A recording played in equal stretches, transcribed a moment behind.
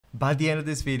By the end of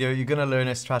this video, you're gonna learn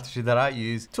a strategy that I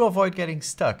use to avoid getting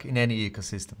stuck in any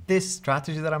ecosystem. This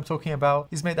strategy that I'm talking about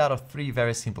is made out of 3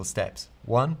 very simple steps.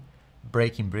 1,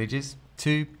 breaking bridges.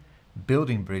 2,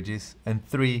 building bridges. And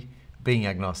 3, being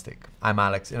agnostic. I'm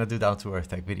Alex and I do down-to-earth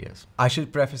tech videos. I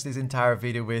should preface this entire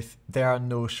video with, there are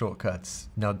no shortcuts.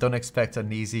 Now, don't expect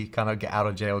an easy kind of get out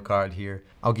of jail card here.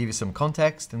 I'll give you some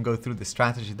context and go through the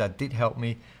strategy that did help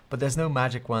me, but there's no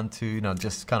magic one to,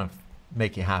 just kind of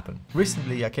make it happen.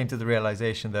 Recently, I came to the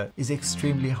realization that it's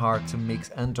extremely hard to mix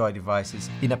Android devices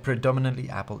in a predominantly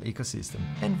Apple ecosystem,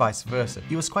 and vice versa.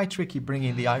 It was quite tricky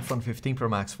bringing the iPhone 15 Pro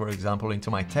Max, for example,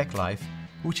 into my tech life,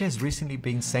 which has recently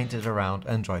been centered around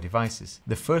Android devices.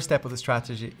 The first step of the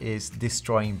strategy is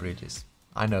destroying bridges.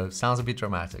 I know, sounds a bit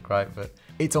dramatic, right? But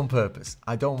it's on purpose.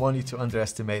 I don't want you to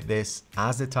underestimate this.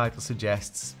 As the title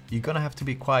suggests, you're gonna have to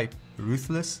be quite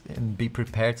ruthless and be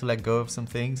prepared to let go of some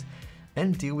things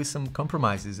and deal with some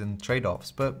compromises and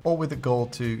trade-offs, but all with the goal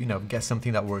to, get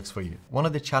something that works for you. One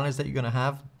of the challenges that you're gonna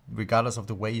have, regardless of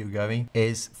the way you're going,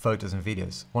 is photos and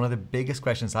videos. One of the biggest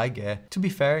questions I get, to be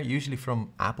fair, usually from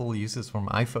Apple users, from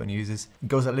iPhone users,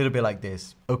 goes a little bit like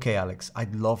this. Okay, Alex,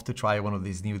 I'd love to try one of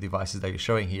these new devices that you're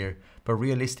showing here, but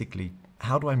realistically,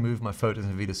 how do I move my photos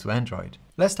and videos to Android?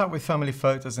 Let's start with family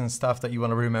photos and stuff that you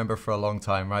want to remember for a long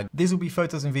time, right? These will be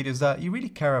photos and videos that you really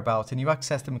care about and you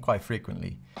access them quite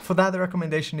frequently. For that, the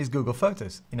recommendation is Google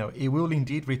Photos. It will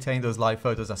indeed retain those live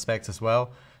photos aspects as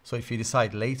well. So if you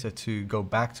decide later to go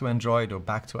back to Android or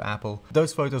back to Apple,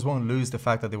 those photos won't lose the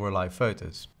fact that they were live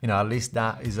photos. At least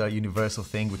that is a universal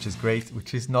thing, which is great,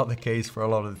 which is not the case for a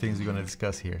lot of the things we're going to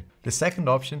discuss here. The second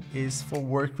option is for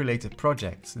work-related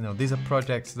projects. These are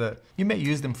projects that you may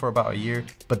use them for about a year,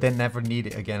 but then never need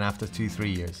it again after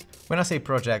 2-3 years. When I say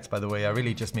projects, by the way, I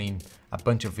really just mean a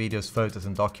bunch of videos, photos,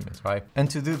 and documents, right? And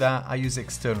to do that, I use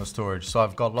external storage. So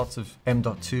I've got lots of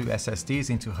M.2 SSDs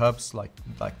into hubs, like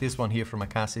this one here from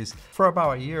Akasis, for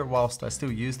about a year whilst I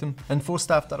still use them. And for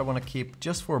stuff that I want to keep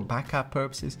just for backup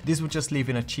purposes, this would just live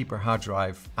in a cheaper hard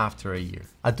drive after a year.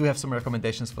 I do have some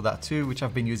recommendations for that too, which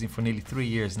I've been using for nearly 3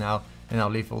 years now, and I'll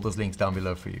leave all those links down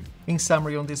below for you. In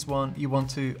summary on this one, you want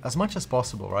to, as much as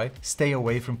possible, right, stay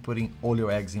away from putting all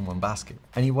your eggs in one basket.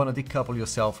 And you want to decouple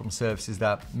yourself from services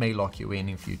that may lock you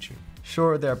in future.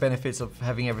 Sure, there are benefits of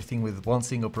having everything with one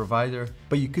single provider,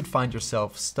 but you could find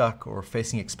yourself stuck or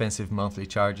facing expensive monthly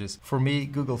charges. For me,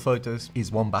 Google Photos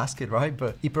is one basket, right?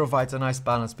 But it provides a nice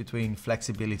balance between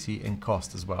flexibility and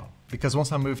cost as well. Because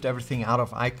once I moved everything out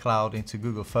of iCloud into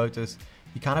Google Photos,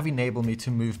 it kind of enabled me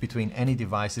to move between any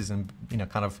devices and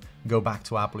kind of go back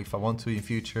to Apple if I want to in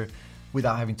future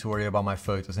without having to worry about my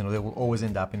photos. They will always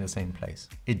end up in the same place.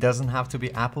 It doesn't have to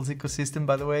be Apple's ecosystem,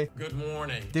 by the way. Good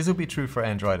morning. This will be true for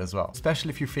Android as well, especially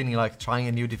if you're feeling like trying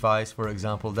a new device, for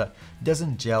example, that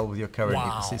doesn't gel with your current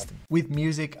ecosystem. With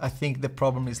music, I think the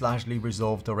problem is largely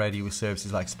resolved already with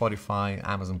services like Spotify,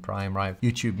 Amazon Prime, right?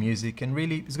 YouTube Music, and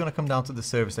really it's gonna come down to the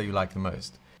service that you like the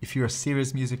most. If you're a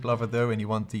serious music lover though, and you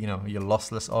want the, your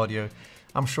lossless audio,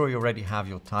 I'm sure you already have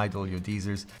your Tidal, your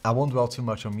Deezers. I won't dwell too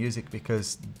much on music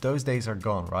because those days are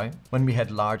gone, right? When we had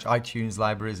large iTunes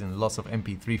libraries and lots of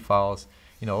MP3 files,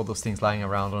 all those things lying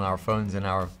around on our phones and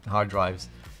our hard drives.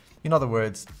 In other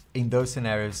words, in those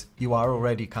scenarios, you are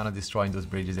already kind of destroying those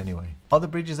bridges anyway. Other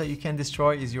bridges that you can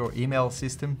destroy is your email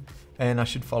system. And I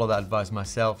should follow that advice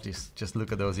myself, just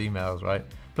look at those emails, right?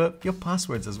 But your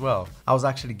passwords as well. I was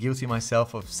actually guilty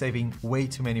myself of saving way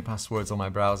too many passwords on my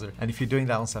browser. And if you're doing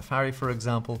that on Safari, for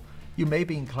example, you may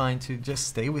be inclined to just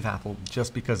stay with Apple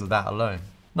just because of that alone.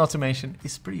 Not to mention,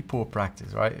 it's pretty poor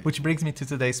practice, right? Which brings me to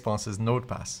today's sponsors,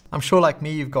 NordPass. I'm sure like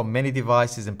me, you've got many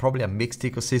devices and probably a mixed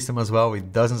ecosystem as well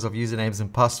with dozens of usernames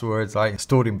and passwords, right?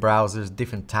 Stored in browsers,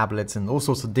 different tablets, and all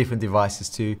sorts of different devices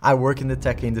too. I work in the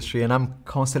tech industry and I'm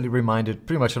constantly reminded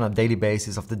pretty much on a daily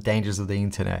basis of the dangers of the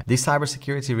internet. These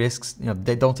cybersecurity risks,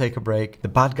 they don't take a break. The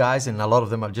bad guys, and a lot of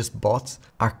them are just bots,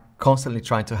 are constantly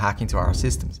trying to hack into our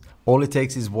systems. All it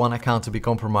takes is one account to be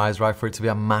compromised, right, for it to be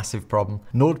a massive problem.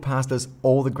 NordPass does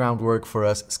all the groundwork for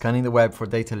us, scanning the web for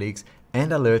data leaks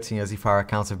and alerting us if our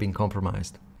accounts have been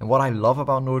compromised. And what I love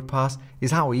about NordPass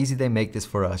is how easy they make this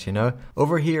for us,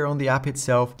 Over here on the app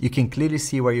itself, you can clearly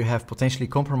see where you have potentially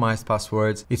compromised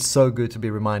passwords. It's so good to be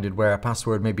reminded where a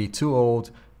password may be too old,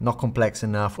 not complex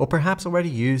enough, or perhaps already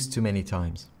used too many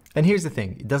times. And here's the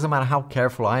thing, it doesn't matter how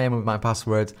careful I am with my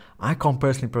passwords, I can't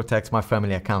personally protect my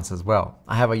family accounts as well.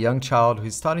 I have a young child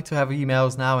who's starting to have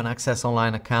emails now and access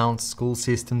online accounts, school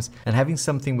systems, and having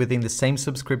something within the same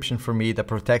subscription for me that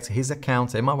protects his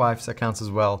accounts and my wife's accounts as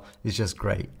well is just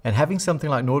great. And having something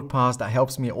like NordPass that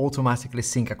helps me automatically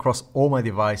sync across all my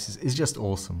devices is just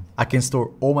awesome. I can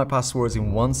store all my passwords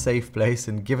in one safe place,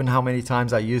 and given how many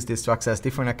times I use this to access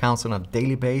different accounts on a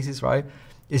daily basis, right?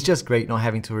 It's just great not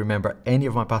having to remember any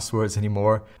of my passwords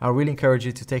anymore. I really encourage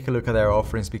you to take a look at their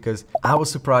offerings because I was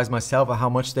surprised myself at how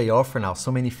much they offer now.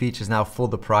 So many features now for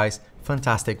the price.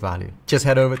 Fantastic value. Just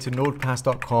head over to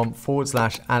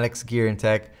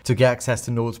nordpass.com/AlexGearandTech to get access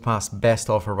to NordPass' best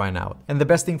offer right now. And the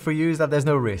best thing for you is that there's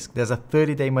no risk. There's a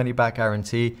 30-day money-back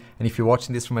guarantee. And if you're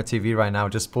watching this from a TV right now,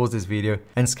 just pause this video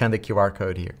and scan the QR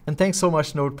code here. And thanks so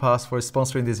much NordPass for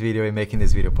sponsoring this video and making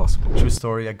this video possible. True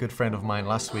story, a good friend of mine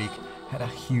last week had a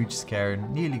huge scare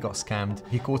and nearly got scammed.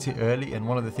 He caught it early, and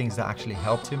one of the things that actually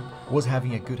helped him was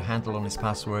having a good handle on his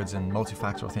passwords and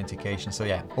multi-factor authentication. So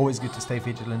yeah, always good to stay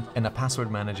vigilant, and a password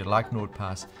manager like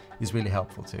NordPass is really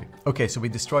helpful too. Okay, so we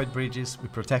destroyed bridges, we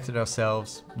protected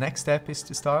ourselves. Next step is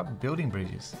to start building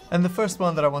bridges. And the first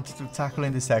one that I wanted to tackle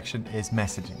in this section is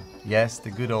messaging. Yes,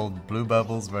 the good old blue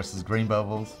bubbles versus green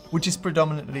bubbles, which is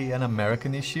predominantly an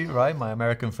American issue, right? My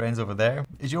American friends over there,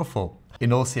 it's your fault.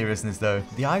 In all seriousness though,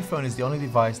 the iPhone is the only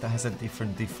device that has a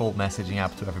different default messaging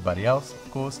app to everybody else,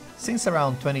 of course. Since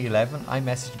around 2011,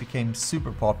 iMessage became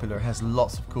super popular, has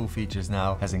lots of cool features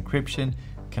now, has encryption,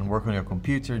 can work on your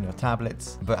computer and your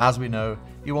tablets, but as we know,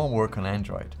 it won't work on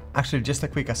Android. Actually, just a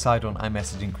quick aside on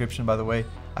iMessage encryption, by the way,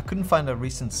 I couldn't find a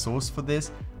recent source for this,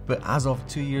 but as of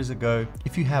 2 years ago,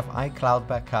 if you have iCloud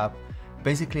backup,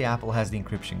 basically Apple has the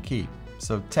encryption key.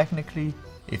 So technically,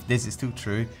 if this is still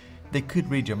true, they could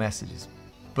read your messages.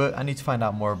 But I need to find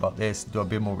out more about this, do a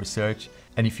bit more research,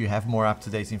 and if you have more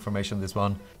up-to-date information on this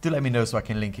one, do let me know so I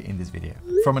can link it in this video.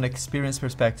 From an experience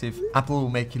perspective, Apple will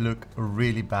make you look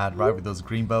really bad, right, with those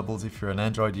green bubbles if you're an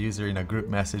Android user in a group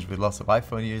message with lots of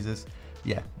iPhone users.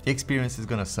 Yeah, the experience is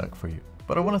gonna suck for you.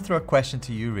 But I want to throw a question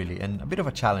to you really, and a bit of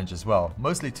a challenge as well,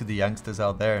 mostly to the youngsters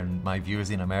out there and my viewers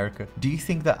in America. Do you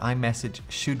think that iMessage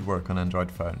should work on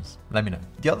Android phones? Let me know.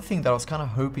 The other thing that I was kind of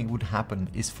hoping would happen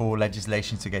is for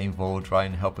legislation to get involved, right,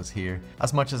 and help us here.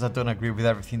 As much as I don't agree with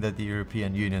everything that the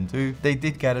European Union do, they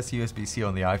did get us USB-C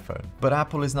on the iPhone. But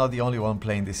Apple is not the only one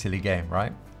playing this silly game,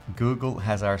 right? Google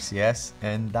has RCS,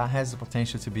 and that has the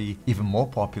potential to be even more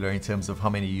popular in terms of how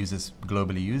many users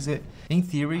globally use it. In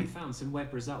theory, I found some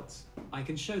web results. I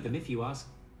can show them if you ask.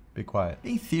 Be quiet.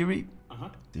 In theory,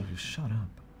 Dude, shut up.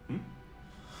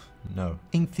 No.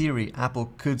 In theory,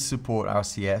 Apple could support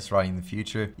RCS right in the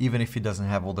future, even if it doesn't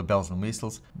have all the bells and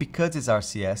whistles. Because it's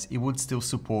RCS, it would still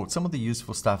support some of the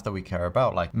useful stuff that we care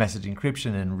about, like message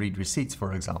encryption and read receipts,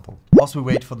 for example. Whilst we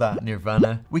wait for that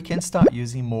nirvana, we can start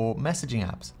using more messaging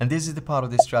apps. And this is the part of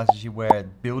this strategy where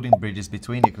building bridges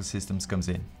between ecosystems comes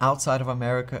in. Outside of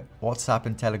America, WhatsApp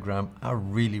and Telegram are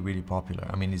really popular.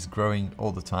 I mean, it's growing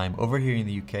all the time. Over here in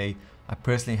the UK, I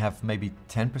personally have maybe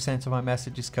 10% of my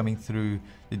messages coming through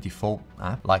the default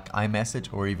app, like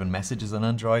iMessage or even Messages on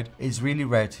Android. It's really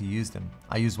rare to use them.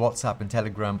 I use WhatsApp and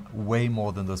Telegram way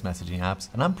more than those messaging apps,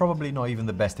 and I'm probably not even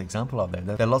the best example out there.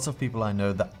 There are lots of people I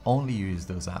know that only use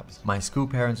those apps. My school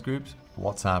parents groups,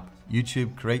 WhatsApp,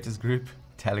 YouTube creators group,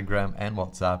 Telegram and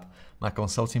WhatsApp, my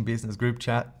consulting business group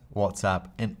chat, WhatsApp,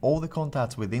 and all the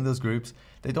contacts within those groups,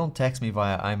 they don't text me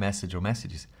via iMessage or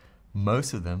Messages.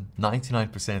 Most of them,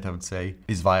 99% I would say,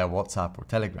 is via WhatsApp or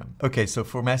Telegram. Okay, so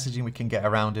for messaging we can get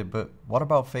around it, but what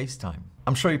about FaceTime?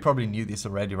 I'm sure you probably knew this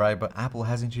already, right? But Apple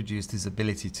has introduced this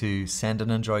ability to send an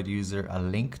Android user a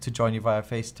link to join you via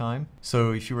FaceTime.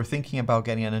 So if you were thinking about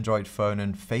getting an Android phone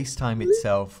and FaceTime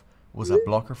itself was a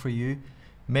blocker for you,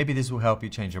 maybe this will help you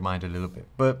change your mind a little bit.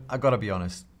 But I gotta be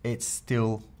honest, it's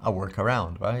still a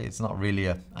workaround, right? It's not really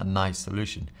a nice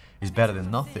solution. It's better than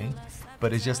nothing,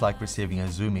 but it's just like receiving a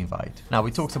Zoom invite. Now, we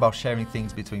talked about sharing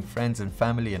things between friends and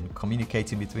family and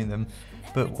communicating between them,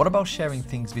 but what about sharing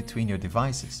things between your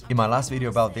devices? In my last video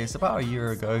about this, about a year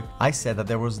ago, I said that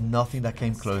there was nothing that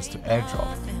came close to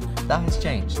AirDrop. That has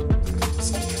changed.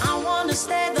 I wanna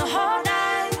stay the whole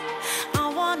night. I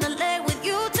wanna lay with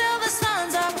you till the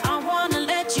sun's up. I wanna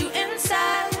let you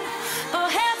inside. Oh,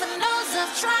 heaven knows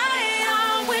I've tried.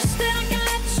 I wish that I can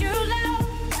let you know.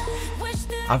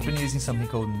 I've been using something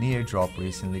called AirDrop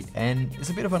recently, and it's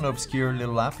a bit of an obscure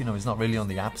little app, you know, it's not really on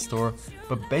the App Store,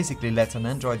 but basically lets an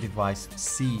Android device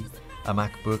see a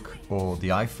MacBook or the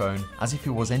iPhone as if it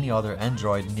was any other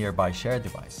Android nearby share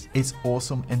device. It's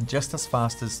awesome and just as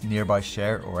fast as nearby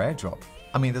share or AirDrop.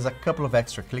 I mean, there's a couple of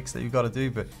extra clicks that you've got to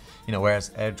do, but you know, whereas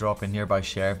AirDrop and Nearby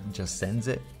Share just sends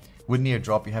it. With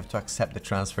AirDrop, you have to accept the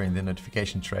transfer in the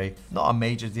notification tray. Not a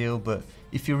major deal, but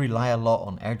if you rely a lot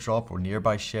on AirDrop or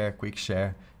Nearby Share, Quick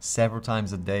Share, several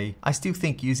times a day, I still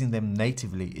think using them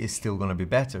natively is still going to be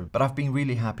better. But I've been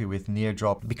really happy with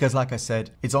AirDrop because, like I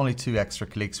said, it's only 2 extra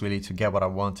clicks really to get what I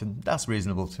want, and that's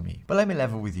reasonable to me. But let me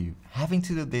level with you. Having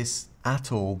to do this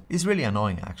at all is really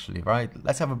annoying actually, right?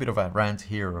 Let's have a bit of a rant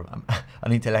here, or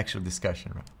an intellectual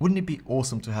discussion, right? Wouldn't it be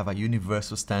awesome to have a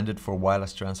universal standard for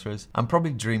wireless transfers? I'm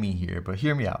probably dreaming here, but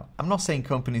hear me out. I'm not saying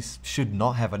companies should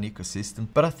not have an ecosystem,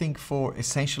 but I think for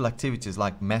essential activities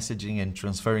like messaging and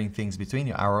transferring things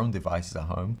between our own devices at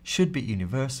home should be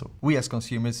universal. We as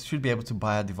consumers should be able to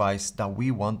buy a device that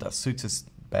we want, that suits us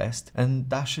best, and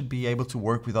that should be able to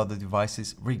work with other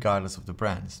devices regardless of the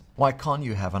brands. Why can't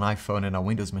you have an iPhone and a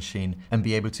Windows machine and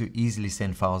be able to easily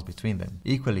send files between them?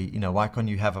 Equally, you know, why can't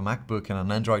you have a MacBook and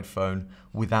an Android phone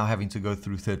without having to go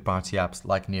through third-party apps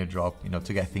like AirDrop, you know,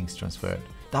 to get things transferred?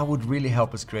 That would really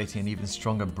help us create an even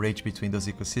stronger bridge between those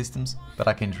ecosystems, but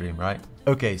I can dream, right?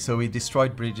 Okay, so we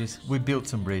destroyed bridges, we built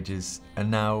some bridges, and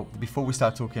now before we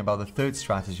start talking about the third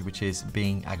strategy, which is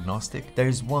being agnostic, there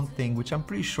is one thing which I'm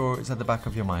pretty sure is at the back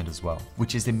of your mind as well,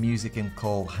 which is the music and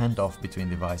call handoff between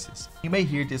devices. You may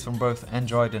hear this from both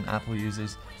Android and Apple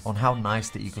users on how nice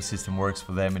the ecosystem works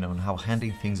for them, you know, and how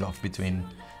handing things off between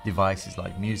devices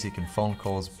like music and phone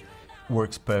calls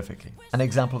works perfectly. An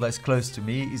example that's close to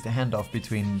me is the handoff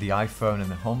between the iPhone and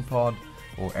the HomePod,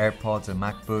 or AirPods and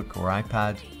MacBook or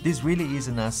iPad. This really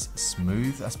isn't as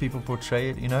smooth as people portray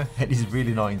it, you know? It is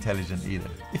really not intelligent either.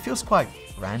 It feels quite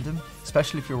random,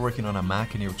 especially if you're working on a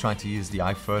Mac and you're trying to use the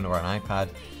iPhone or an iPad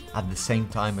at the same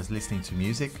time as listening to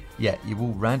music. Yeah, you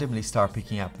will randomly start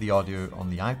picking up the audio on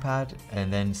the iPad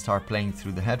and then start playing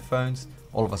through the headphones.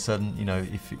 All of a sudden, you know,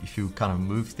 if you kind of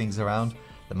move things around,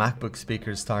 the MacBook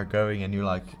speakers start going and you're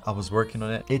like, I was working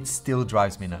on it. It still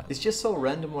drives me nuts. It's just so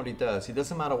random what it does. It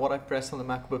doesn't matter what I press on the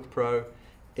MacBook Pro.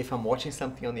 If I'm watching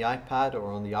something on the iPad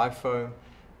or on the iPhone,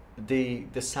 the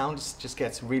sound just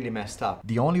gets really messed up.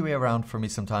 The only way around for me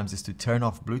sometimes is to turn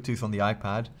off Bluetooth on the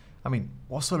iPad. I mean,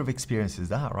 what sort of experience is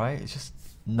that, right? It's just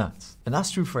nuts. And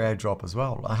that's true for AirDrop as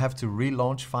well. I have to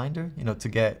relaunch Finder, you know, to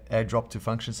get AirDrop to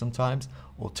function sometimes,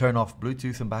 or turn off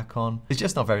Bluetooth and back on. It's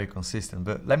just not very consistent,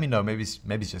 but let me know, maybe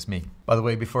it's just me. By the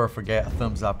way, before I forget, a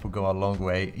thumbs up will go a long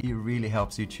way. It really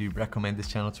helps YouTube recommend this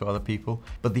channel to other people.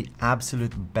 But the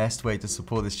absolute best way to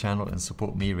support this channel and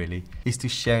support me really is to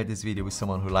share this video with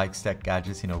someone who likes tech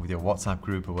gadgets, you know, with your WhatsApp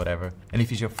group or whatever. And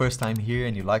if it's your first time here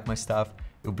and you like my stuff,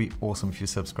 it would be awesome if you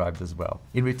subscribed as well.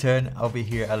 In return, I'll be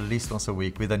here at least once a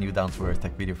week with a new down-to-earth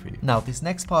tech video for you. Now, this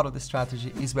next part of the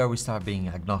strategy is where we start being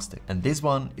agnostic. And this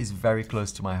one is very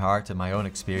close to my heart and my own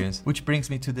experience, which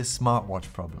brings me to this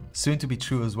smartwatch problem. Soon to be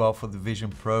true as well for the Vision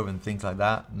Pro and things like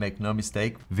that. Make no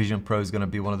mistake, Vision Pro is going to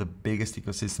be one of the biggest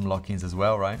ecosystem lock-ins as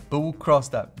well, right? But we'll cross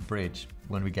that bridge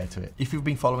when we get to it. If you've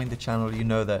been following the channel, you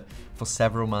know that for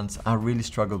several months I really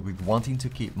struggled with wanting to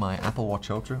keep my Apple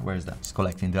Watch Ultra, where is that? It's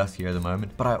collecting dust here at the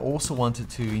moment, but I also wanted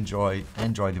to enjoy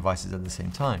Android devices at the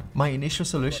same time. My initial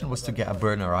solution was to get a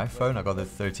burner iPhone. I got the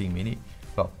 13 mini.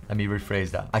 Well, let me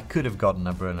rephrase that. I could have gotten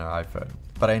a burner iPhone,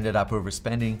 but I ended up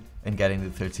overspending and getting the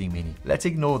 13 mini. Let's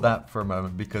ignore that for a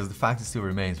moment because the fact still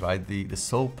remains, right? The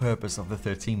sole purpose of the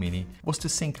 13 mini was to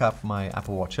sync up my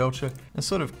Apple Watch Ultra and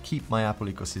sort of keep my Apple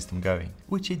ecosystem going,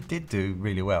 which it did do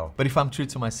really well. But if I'm true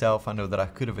to myself, I know that I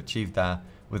could have achieved that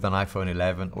with an iPhone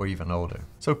 11 or even older.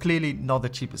 So clearly not the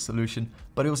cheapest solution,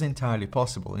 but it was entirely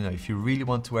possible. You know, if you really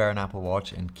want to wear an Apple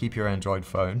Watch and keep your Android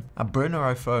phone, a burner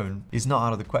iPhone is not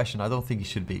out of the question. I don't think it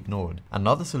should be ignored.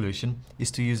 Another solution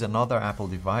is to use another Apple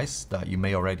device that you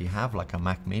may already have, like a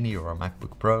Mac Mini or a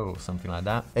MacBook Pro or something like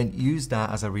that, and use that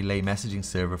as a relay messaging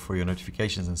server for your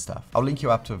notifications and stuff. I'll link you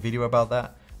up to a video about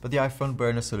that, but the iPhone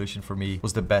burner solution for me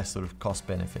was the best sort of cost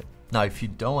benefit. Now, if you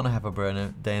don't want to have a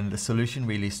burner, then the solution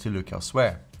really is to look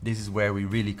elsewhere. This is where we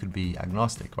really could be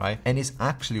agnostic, right? And it's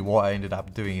actually what I ended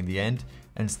up doing in the end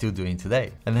and still doing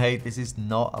today. And hey, this is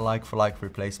not a like-for-like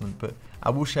replacement, but I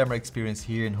will share my experience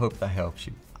here and hope that helps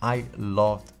you. I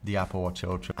loved the Apple Watch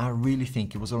Ultra. I really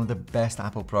think it was one of the best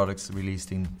Apple products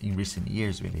released in recent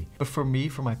years, really. But for me,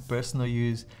 for my personal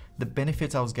use, the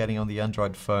benefits I was getting on the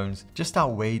Android phones just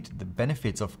outweighed the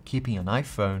benefits of keeping an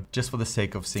iPhone just for the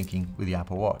sake of syncing with the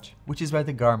Apple Watch, which is where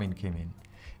the Garmin came in.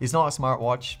 It's not a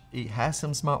smartwatch. It has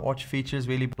some smartwatch features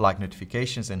really, like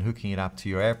notifications and hooking it up to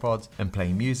your AirPods and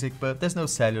playing music, but there's no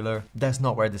cellular. That's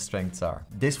not where the strengths are.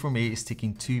 This for me is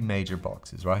ticking two major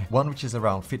boxes, right? One which is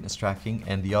around fitness tracking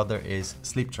and the other is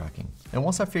sleep tracking. And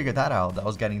once I figured that out, that I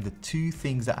was getting the two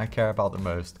things that I care about the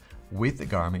most, with the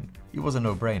Garmin, it was a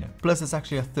no-brainer. Plus there's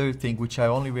actually a third thing which I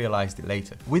only realized it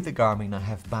later. With the Garmin I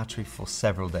have battery for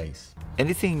several days.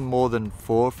 Anything more than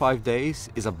 4 or 5 days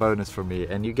is a bonus for me,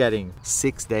 and you're getting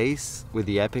 6 days with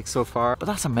the Epic so far. But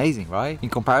that's amazing, right? In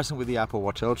comparison with the Apple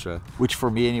Watch Ultra, which for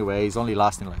me anyway is only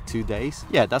lasting like 2 days.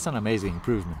 Yeah, that's an amazing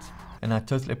improvement. And I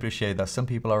totally appreciate that some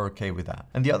people are okay with that.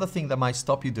 And the other thing that might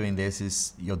stop you doing this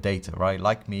is your data, right?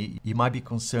 Like me, you might be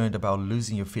concerned about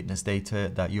losing your fitness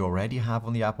data that you already have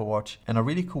on the Apple Watch. And a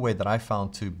really cool way that I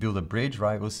found to build a bridge,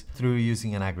 right, was through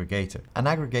using an aggregator. An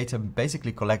aggregator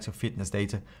basically collects your fitness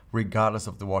data regardless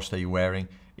of the watch that you're wearing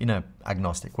in an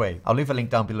agnostic way. I'll leave a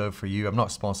link down below for you. I'm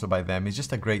not sponsored by them. It's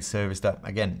just a great service that,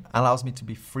 again, allows me to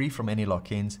be free from any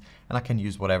lock-ins, and I can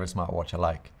use whatever smartwatch I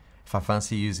like. If I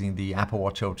fancy using the Apple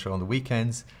Watch Ultra on the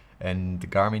weekends and the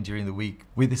Garmin during the week,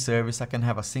 with this service I can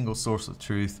have a single source of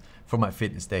truth for my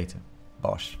fitness data.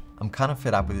 Bosh. I'm kind of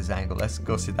fed up with this angle. Let's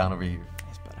go sit down over here.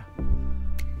 It's better.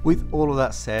 With all of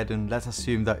that said, and let's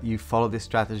assume that you follow this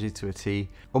strategy to a T,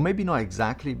 or maybe not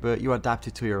exactly, but you adapt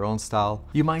it to your own style,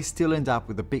 you might still end up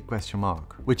with a big question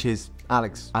mark, which is,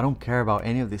 Alex, I don't care about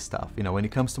any of this stuff. You know, when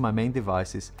it comes to my main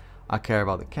devices, I care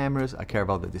about the cameras, I care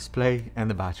about the display and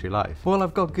the battery life. Well,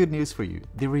 I've got good news for you.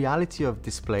 The reality of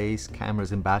displays,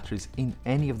 cameras and batteries in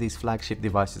any of these flagship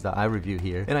devices that I review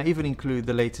here, and I even include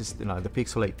the latest, the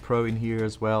Pixel 8 Pro in here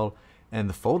as well, and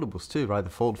the foldables too, right, the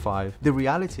Fold 5. The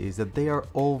reality is that they are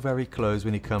all very close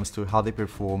when it comes to how they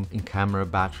perform in camera,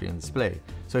 battery and display.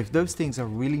 So if those things are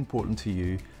really important to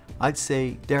you, I'd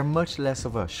say they're much less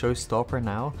of a showstopper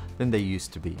now than they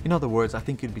used to be. In other words, I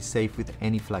think you'd be safe with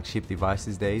any flagship device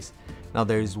these days. Now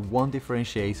there is one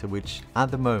differentiator which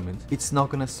at the moment it's not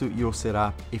gonna suit your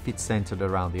setup if it's centered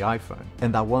around the iPhone,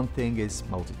 and that one thing is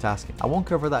multitasking. I won't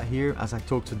cover that here as I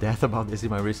talk to death about this in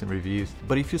my recent reviews,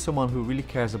 but if you're someone who really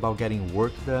cares about getting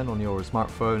work done on your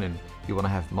smartphone and you want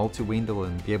to have multi-window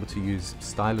and be able to use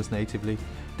stylus natively,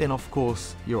 then of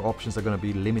course your options are going to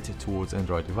be limited towards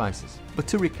Android devices. But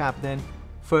to recap then,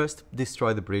 first,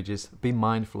 destroy the bridges. Be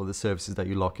mindful of the services that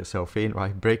you lock yourself in,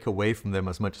 right? Break away from them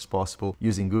as much as possible.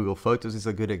 Using Google Photos is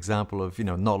a good example of,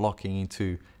 not locking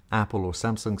into Apple or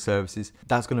Samsung services.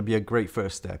 That's going to be a great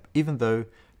first step, even though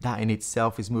that in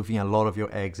itself is moving a lot of your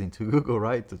eggs into Google,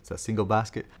 right? It's a single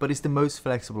basket, but it's the most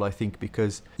flexible, I think,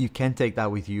 because you can take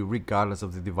that with you regardless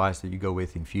of the device that you go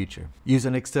with in future. Use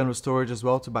an external storage as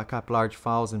well to back up large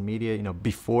files and media,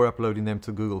 before uploading them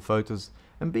to Google Photos,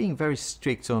 and being very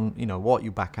strict on, what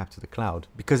you back up to the cloud.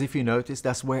 Because if you notice,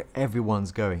 that's where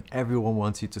everyone's going. Everyone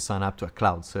wants you to sign up to a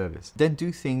cloud service. Then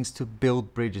do things to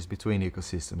build bridges between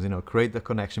ecosystems, create the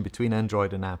connection between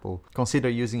Android and Apple. Consider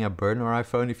using a burner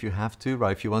iPhone if you have to,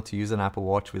 right? If you want to use an Apple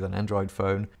Watch with an Android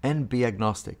phone, and be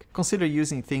agnostic. Consider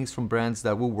using things from brands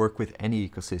that will work with any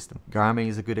ecosystem. Garmin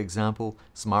is a good example,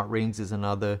 Smart Rings is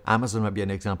another, Amazon might be an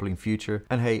example in future,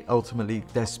 and hey, ultimately,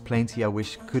 there's plenty I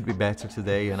wish could be better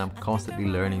today, and I'm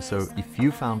constantly learning. So if you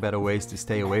found better ways to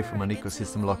stay away from an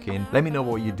ecosystem lock-in, let me know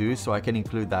what you do so I can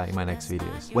include that in my next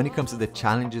videos. When it comes to the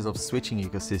challenges of switching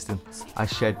ecosystem, I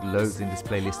shared loads in this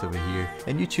playlist over here,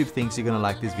 and YouTube thinks you're gonna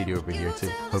like this video over here too.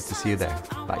 Hope to see you there.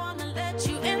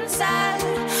 Bye.